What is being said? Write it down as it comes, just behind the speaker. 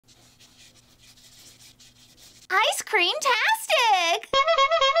Ice cream-tastic!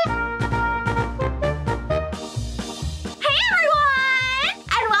 Hey everyone!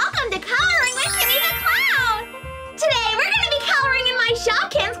 And welcome to Coloring with Kimmi the Clown! Today we're going to be coloring in my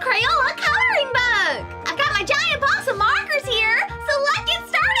Shopkins Crayola coloring book! I've got my giant box of markers here, so let's get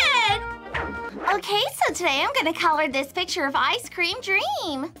started! Okay, so today I'm going to color this picture of Ice Cream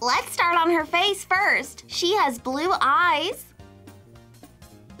Dream. Let's start on her face first. She has blue eyes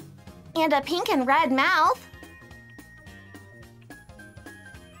and a pink and red mouth.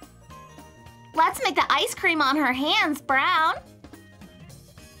 Let's make the ice cream on her hands brown.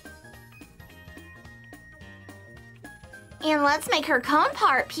 And let's make her cone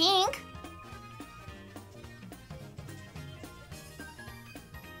part pink.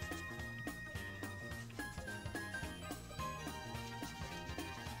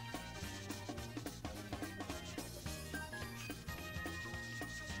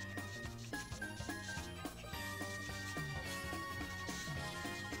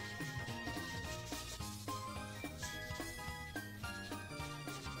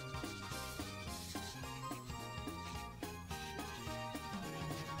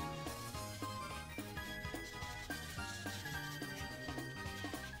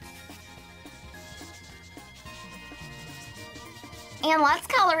 And let's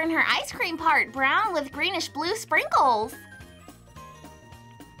color in her ice cream part brown with greenish blue sprinkles.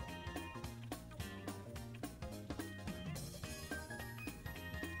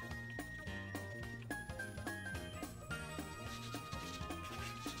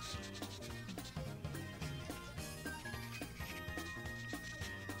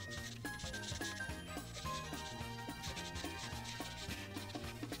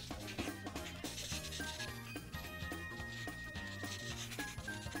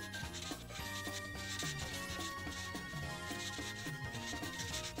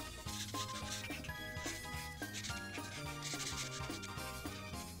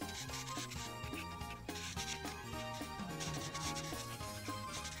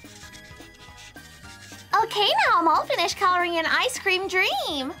 Okay, now I'm all finished coloring in Ice Cream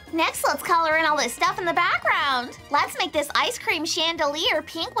Dream. Next, let's color in all this stuff in the background. Let's make this ice cream chandelier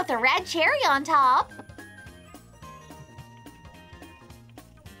pink with a red cherry on top.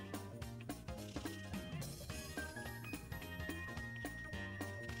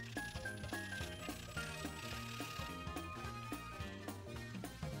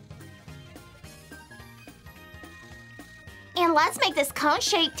 And let's make this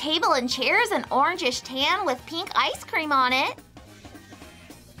cone-shaped table and chairs an orangish tan with pink ice cream on it.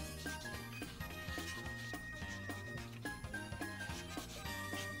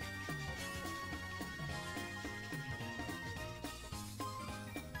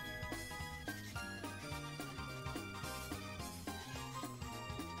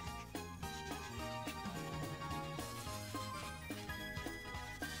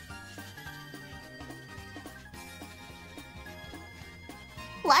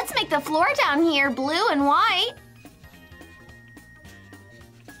 Let's make the floor down here blue and white.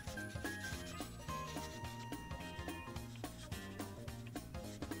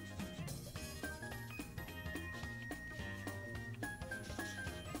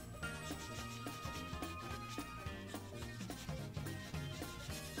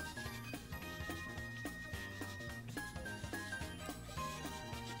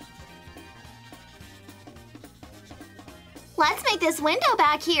 Let's make this window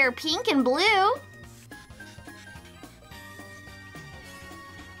back here pink and blue.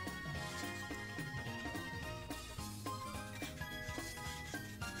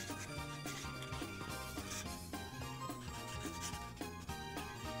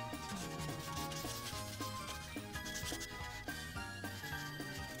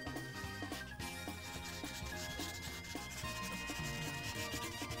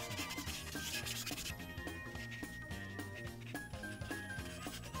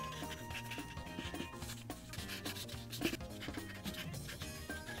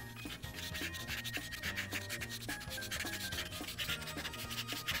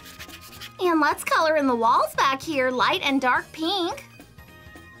 And let's color in the walls back here light and dark pink.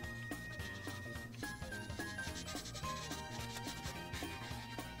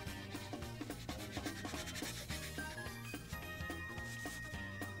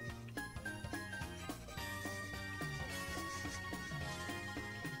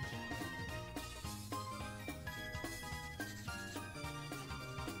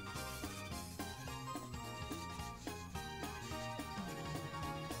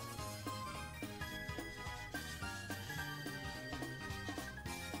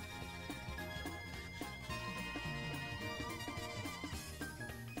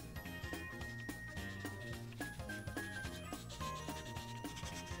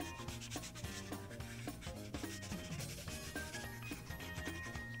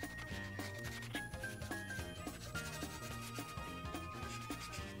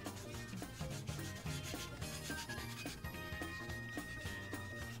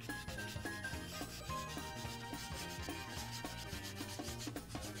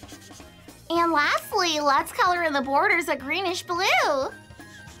 And lastly, let's color in the borders a greenish blue.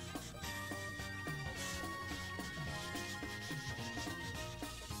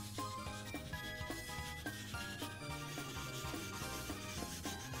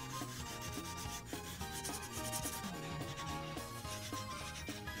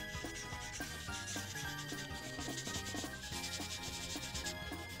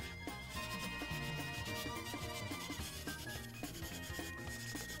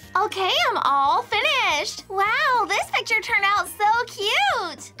 Okay, I'm all finished. Wow, this picture turned out so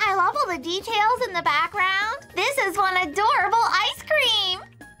cute. I love all the details in the background. This is one adorable ice cream.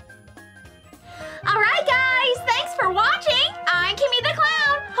 All right, guys, thanks for watching. I'm Kimmi the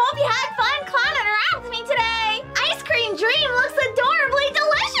Clown. Hope you had fun clowning around with me today. Ice cream dream looks adorably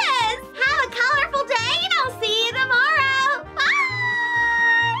delicious. Have a colorful day, and I'll see you tomorrow.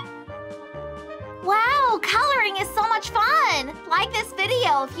 Bye! Wow, coloring is so much fun. Like this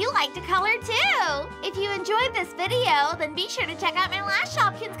video if you like to color too. If you enjoyed this video, then be sure to check out my last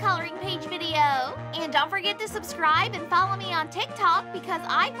Shopkins coloring page video. And don't forget to subscribe and follow me on TikTok because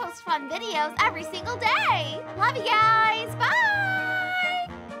I post fun videos every single day. Love you guys. Bye!